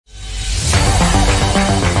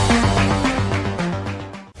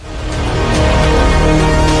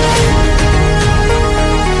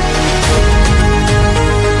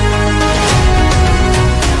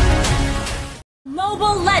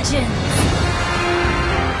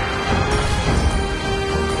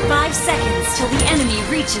5 seconds till the enemy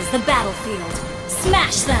reaches the battlefield.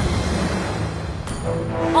 Smash them!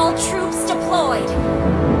 All troops deployed!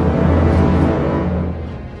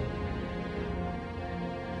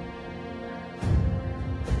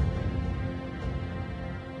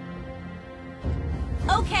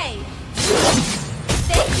 Okay.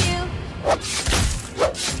 Thank you.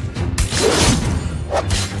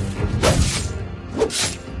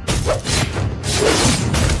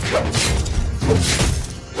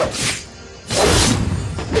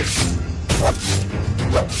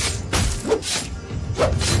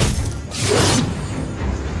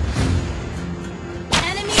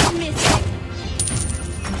 Enemy missing.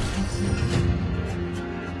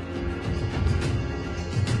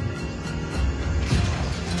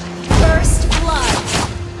 First blood.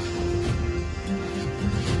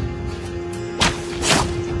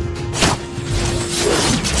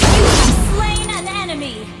 You have slain an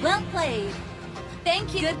enemy. Well played.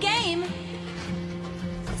 Thank you. Good game.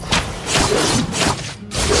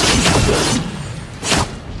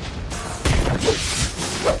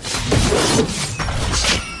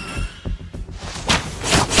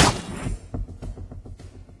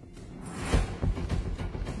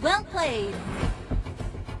 Well played.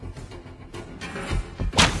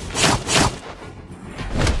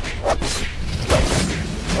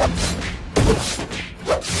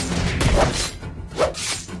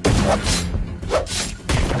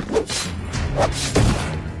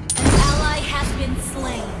 An ally has been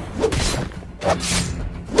slain.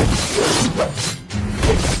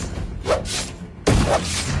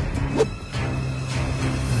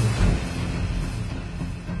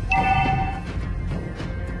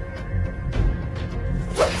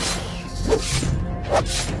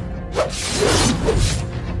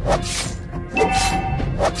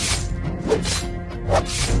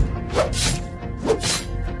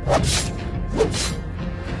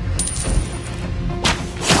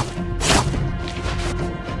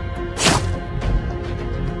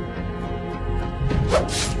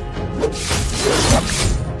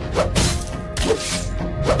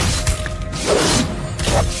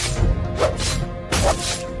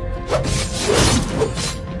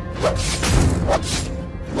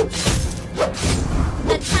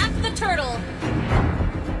 Attack the turtle!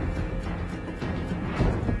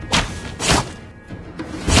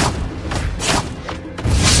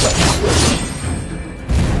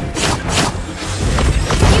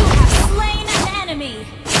 You have slain an enemy!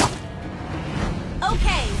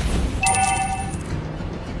 Okay.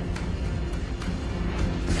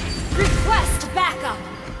 Request backup!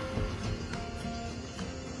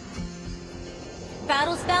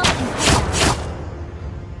 Battle spell and cooldown.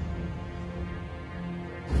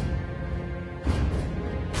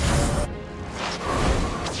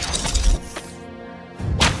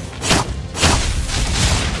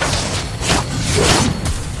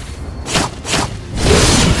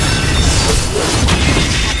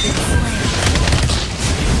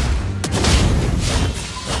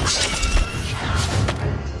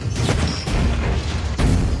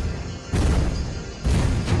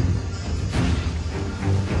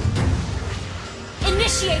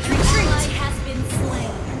 Initiate retreat! Ally has been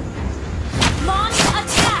slain. Launch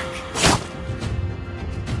attack!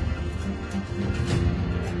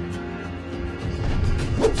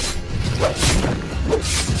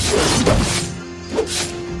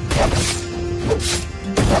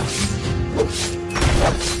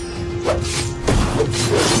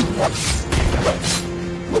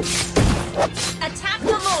 Attack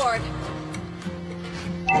the Lord!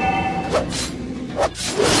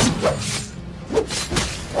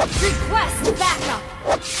 Request backup!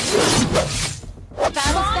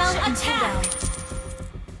 Battle spell attack!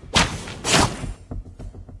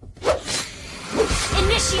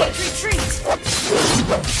 Initiate retreat!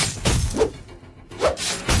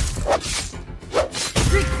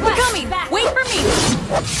 Request coming! Backup. Wait for me!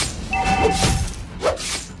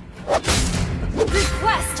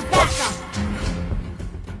 Request backup!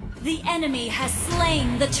 The enemy has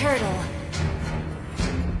slain the turtle.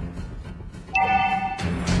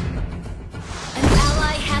 An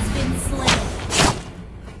ally has been slain.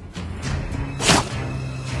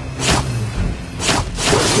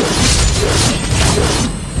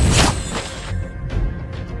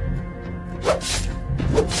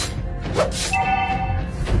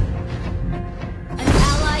 An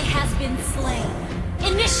ally has been slain.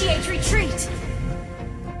 Initiate retreat!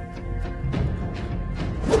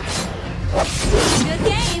 Good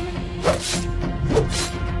game!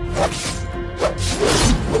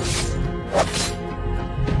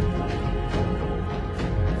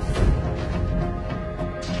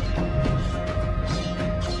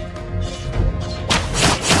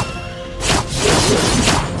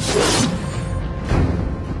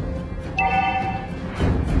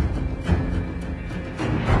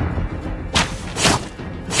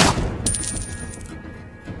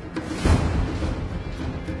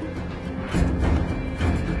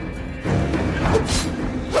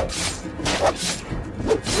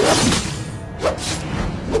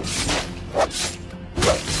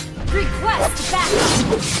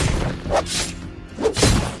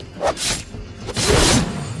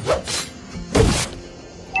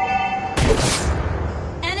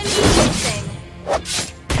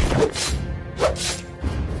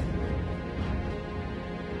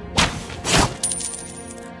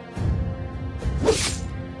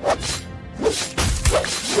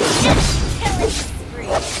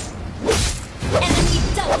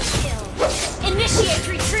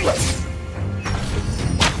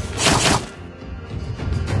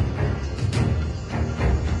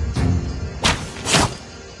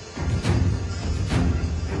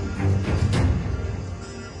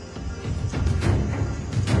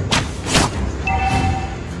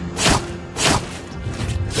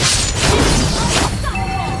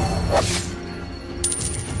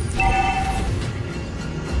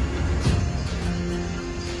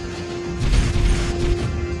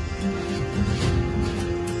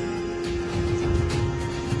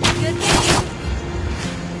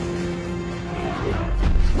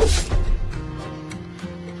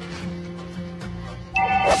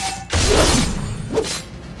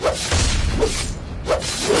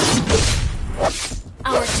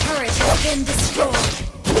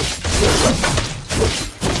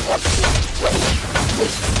 An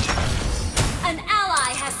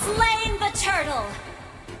ally has slain the turtle!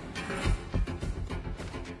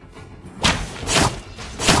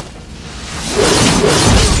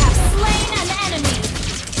 You have slain an enemy!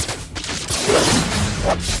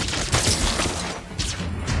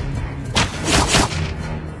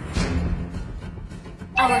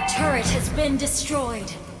 Our turret has been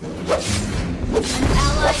destroyed. An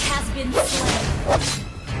ally has been slain.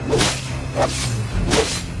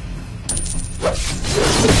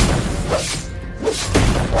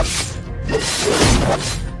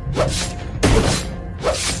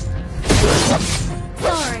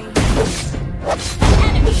 Sorry. An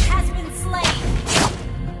enemy has been slain.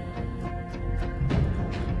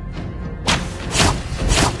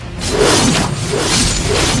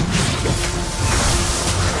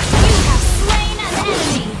 You have slain an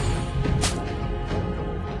enemy.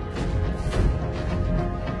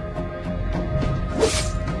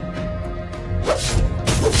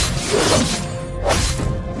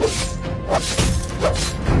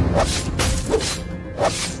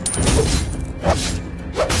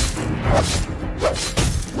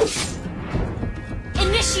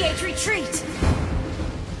 Initiate retreat!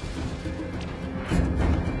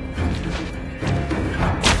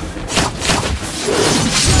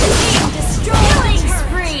 Team destroying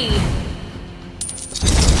spree!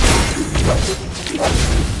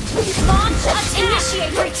 Launch attack!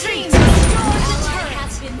 Initiate retreat! Destroy the turret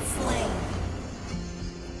has been slain.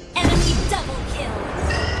 Enemy double kill!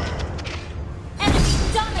 Enemy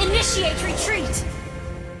double initiate retreat!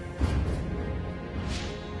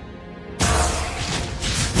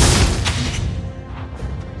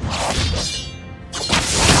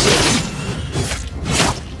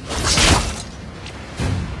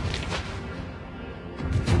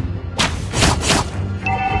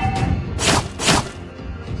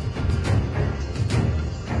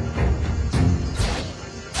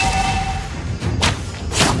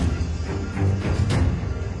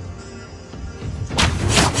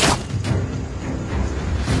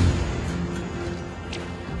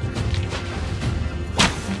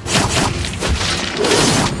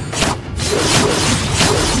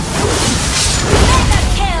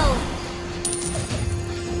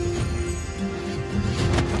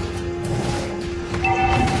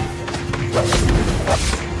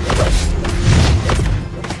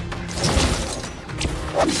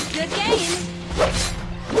 Good game!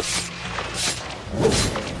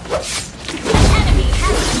 An enemy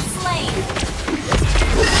has been slain!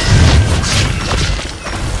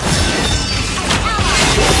 An ally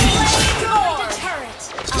has destroyed a turret!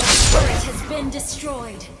 Our turret has been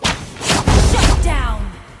destroyed! Shut down!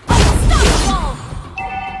 Unstoppable!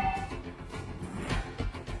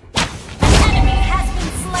 An enemy has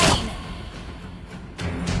been slain!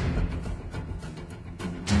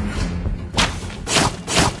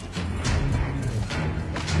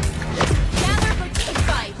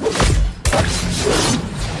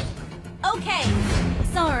 Okay,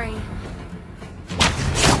 sorry.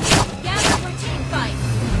 Gather for team fight.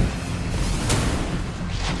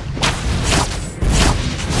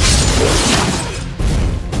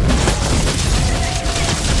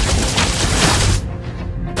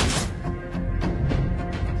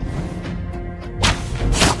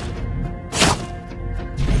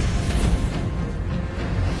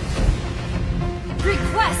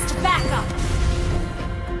 Request backup.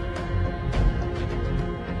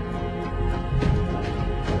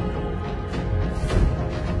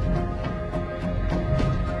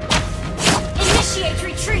 Initiate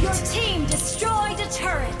retreat! Your team destroyed a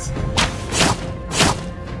turret!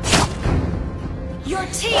 Your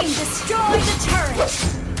team destroyed a turret!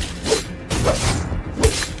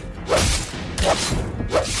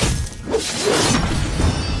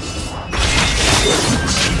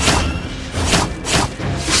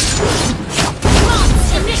 Launch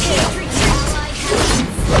initiate retreat!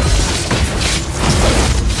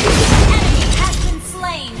 Enemy has been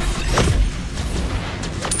slain!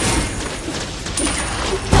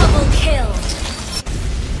 Double kill!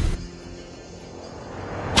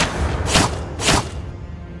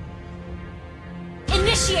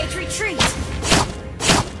 Initiate retreat!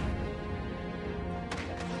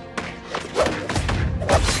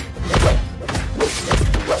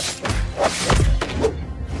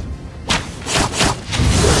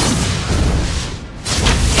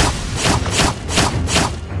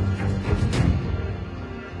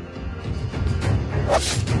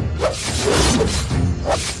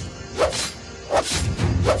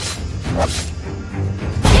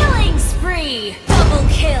 Killing spree! Double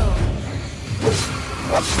kill!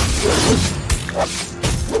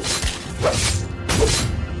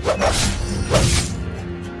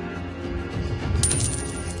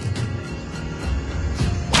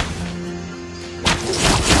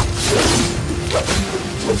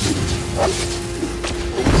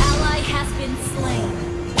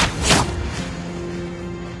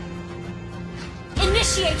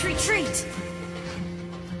 Initiate retreat!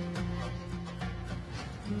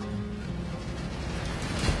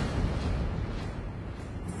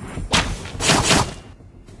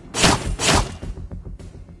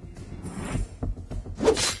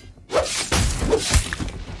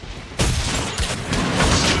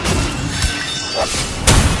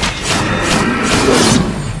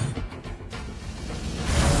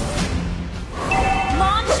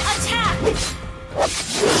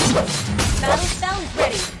 Battle spell is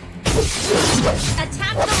ready.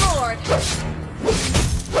 Attack the Lord.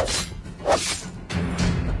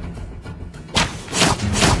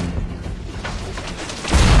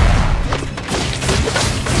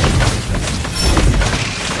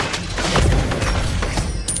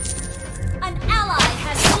 An ally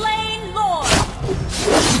has slain Lord.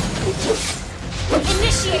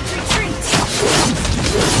 Initiate retreat.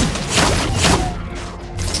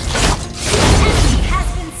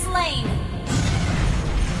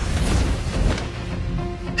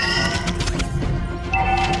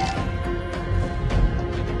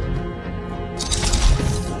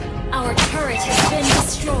 Our turret has been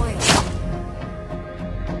destroyed.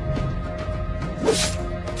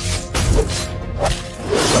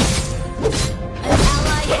 An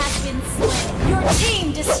ally has been slain. Your team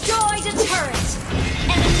destroyed a turret.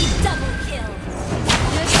 Enemy double kill.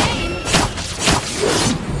 The game.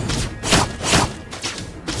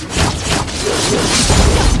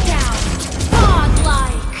 Shut down.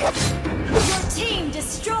 Godlike. Your team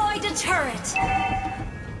destroyed a turret.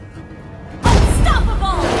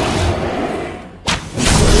 Unstoppable.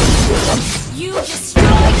 You destroyed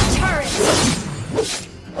a turret!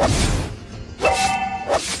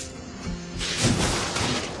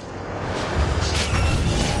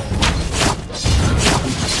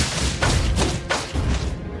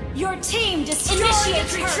 Your team destroyed a turret!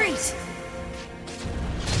 Initiate retreat!